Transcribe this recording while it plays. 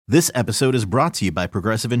This episode is brought to you by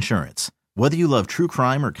Progressive Insurance. Whether you love true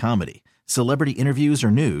crime or comedy, celebrity interviews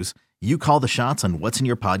or news, you call the shots on what's in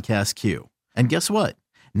your podcast queue. And guess what?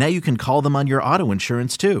 Now you can call them on your auto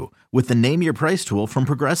insurance too with the Name Your Price tool from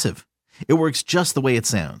Progressive. It works just the way it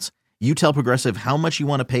sounds. You tell Progressive how much you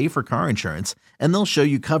want to pay for car insurance, and they'll show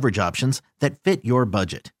you coverage options that fit your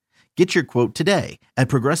budget. Get your quote today at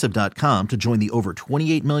Progressive.com to join the over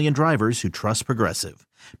 28 million drivers who trust Progressive.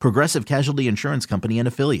 Progressive Casualty Insurance Company and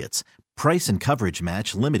Affiliates. Price and coverage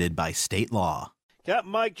match limited by state law. Captain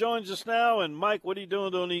Mike joins us now. And, Mike, what are you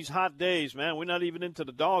doing on these hot days, man? We're not even into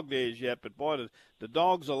the dog days yet, but, boy, the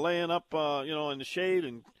dogs are laying up, in the shade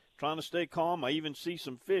and trying to stay calm. I even see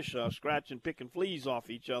some fish scratching, picking fleas off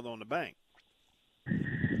each other on the bank.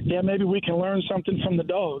 Yeah, maybe we can learn something from the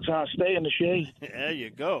dogs. Stay in the shade. There you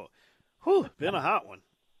go. Whew, been a hot one.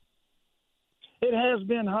 It has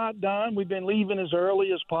been hot, Don. We've been leaving as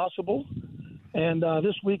early as possible. And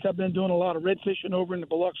this week I've been doing a lot of red fishing over in the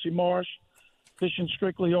Biloxi Marsh, fishing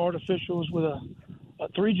strictly artificials with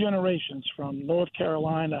three generations from North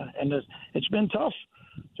Carolina. And it's been tough.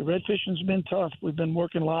 The red fishing's been tough. We've been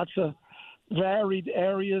working lots of varied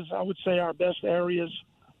areas. I would say our best areas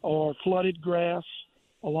are flooded grass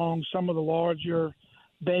along some of the larger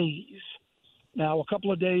bays. Now, a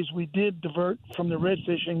couple of days we did divert from the red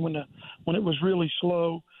fishing when it was really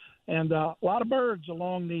slow, and a lot of birds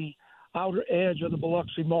along the outer edge of the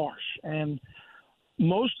Biloxi Marsh. And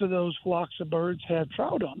most of those flocks of birds had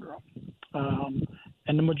trout under them.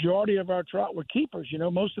 And the majority of our trout were keepers. You know,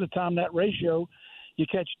 most of the time that ratio, you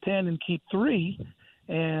catch 10 and keep 3,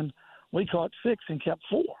 and we caught 6 and kept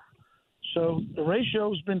 4. So the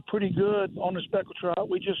ratio's been pretty good on the speckled trout.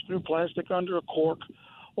 We just threw plastic under a cork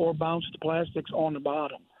or bounced the plastics on the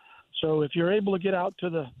bottom. So if you're able to get out to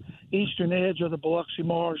the eastern edge of the Biloxi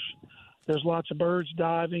Marsh, there's lots of birds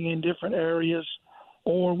diving in different areas,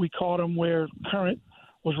 or we caught them where current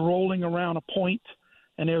was rolling around a point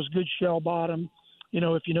and there's good shell bottom. You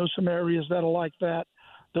know, if you know some areas that are like that,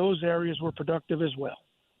 those areas were productive as well.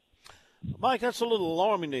 Mike, that's a little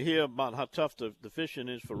alarming to hear about how tough the fishing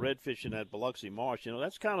is for red fishing at Biloxi Marsh. You know,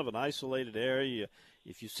 that's kind of an isolated area.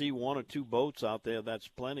 If you see one or two boats out there, that's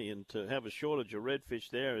plenty. And to have a shortage of redfish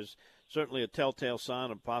there is certainly a telltale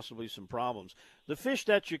sign of possibly some problems. The fish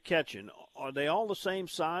that you're catching, are they all the same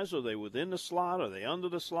size? Are they within the slot? Are they under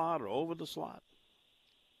the slot or over the slot?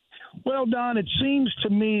 Well, Don, it seems to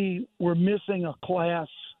me we're missing a class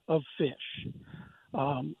of fish.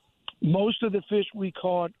 Most of the fish we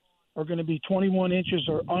caught are going to be 21 inches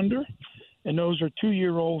or under, and those are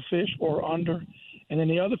 2-year-old fish or under. And then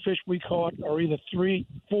the other fish we caught are either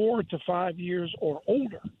 4 to 5 years or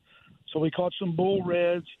older. So we caught some bull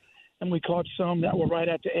reds, and we caught some that were right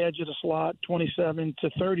at the edge of the slot, 27 to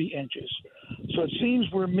 30 inches. So it seems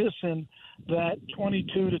we're missing that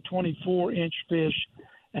 22 to 24-inch fish,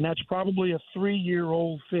 and that's probably a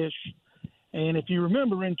 3-year-old fish. And if you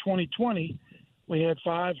remember, in 2020, we had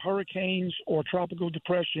 5 hurricanes or tropical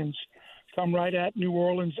depressions come right at New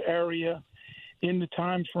Orleans area in the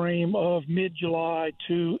time frame of mid-July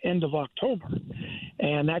to end of October.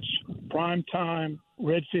 And that's prime time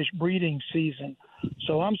redfish breeding season.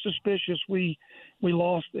 So I'm suspicious we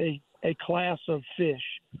lost a class of fish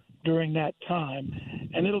during that time.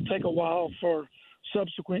 And it'll take a while for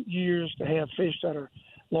subsequent years to have fish that are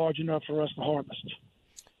large enough for us to harvest.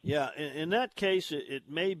 Yeah, in that case, it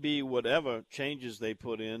may be whatever changes they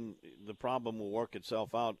put in, the problem will work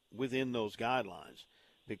itself out within those guidelines.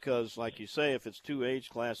 Because, like you say, if it's 2 age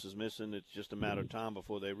classes missing, it's just a matter of time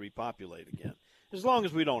before they repopulate again. As long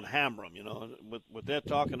as we don't hammer them, you know. What they're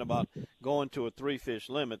talking about going to a 3-fish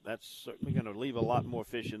limit, that's certainly going to leave a lot more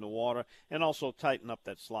fish in the water and also tighten up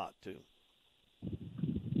that slot, too.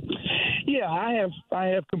 Yeah, I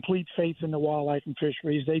have complete faith in the Wildlife and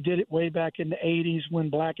Fisheries. They did it way back in the 80s when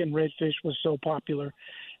black and redfish was so popular,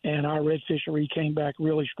 and our red fishery came back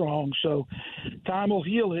really strong. So time will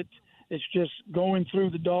heal it. It's just going through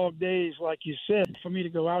the dog days, like you said, for me to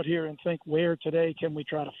go out here and think, where today can we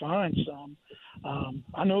try to find some?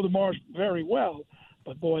 I know the marsh very well,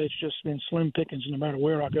 but, boy, it's just been slim pickings no matter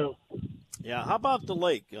where I go. Yeah, how about the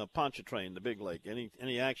lake, Pontchartrain, the big lake?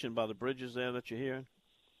 Any action by the bridges there that you're hearing?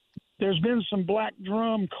 There's been some black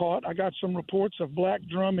drum caught. I got some reports of black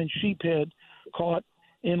drum and sheephead caught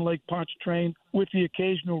in Lake Pontchartrain with the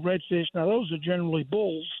occasional redfish. Now, those are generally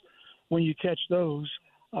bulls when you catch those.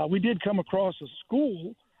 We did come across a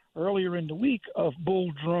school earlier in the week of bull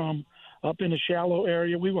drum up in a shallow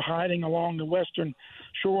area. We were hiding along the western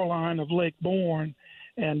shoreline of Lake Bourne,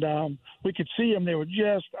 and we could see them. They were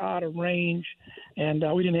just out of range, and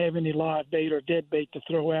we didn't have any live bait or dead bait to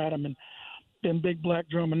throw at them. And big black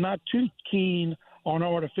drum, and not too keen on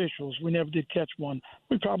artificials. We never did catch one.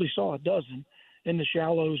 We probably saw a dozen in the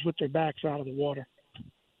shallows with their backs out of the water.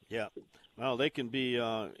 Yeah. Well, they can be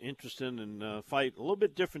interesting and fight a little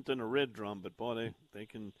bit different than a red drum, but, boy, they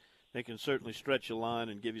can certainly stretch a line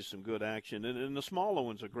and give you some good action. And the smaller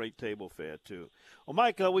ones are great table fare, too. Well,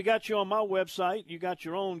 Mike, we got you on my website. You got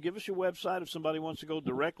your own. Give us your website if somebody wants to go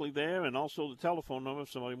directly there, and also the telephone number if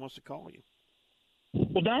somebody wants to call you.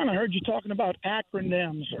 Well, Don, I heard you talking about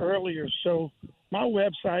acronyms earlier. So my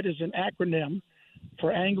website is an acronym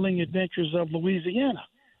for Angling Adventures of Louisiana.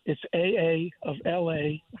 It's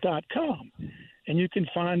AAofLA.com. And you can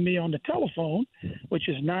find me on the telephone, which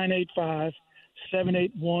is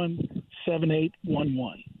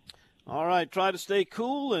 985-781-7811. All right. Try to stay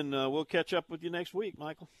cool, and we'll catch up with you next week,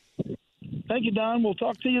 Michael. Thank you, Don. We'll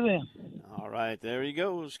talk to you then. All right. There he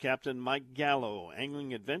goes, Captain Mike Gallo,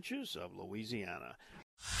 Angling Adventures of Louisiana.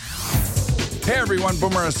 Hey everyone,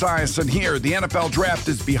 Boomer Esiason here. The NFL draft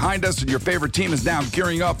is behind us and your favorite team is now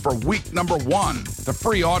gearing up for week number 1. The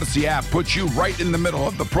free Odyssey app puts you right in the middle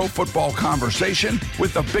of the pro football conversation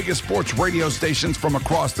with the biggest sports radio stations from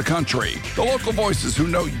across the country. The local voices who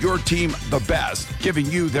know your team the best, giving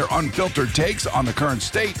you their unfiltered takes on the current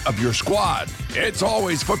state of your squad. It's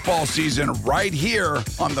always football season right here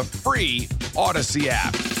on the free Odyssey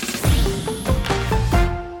app.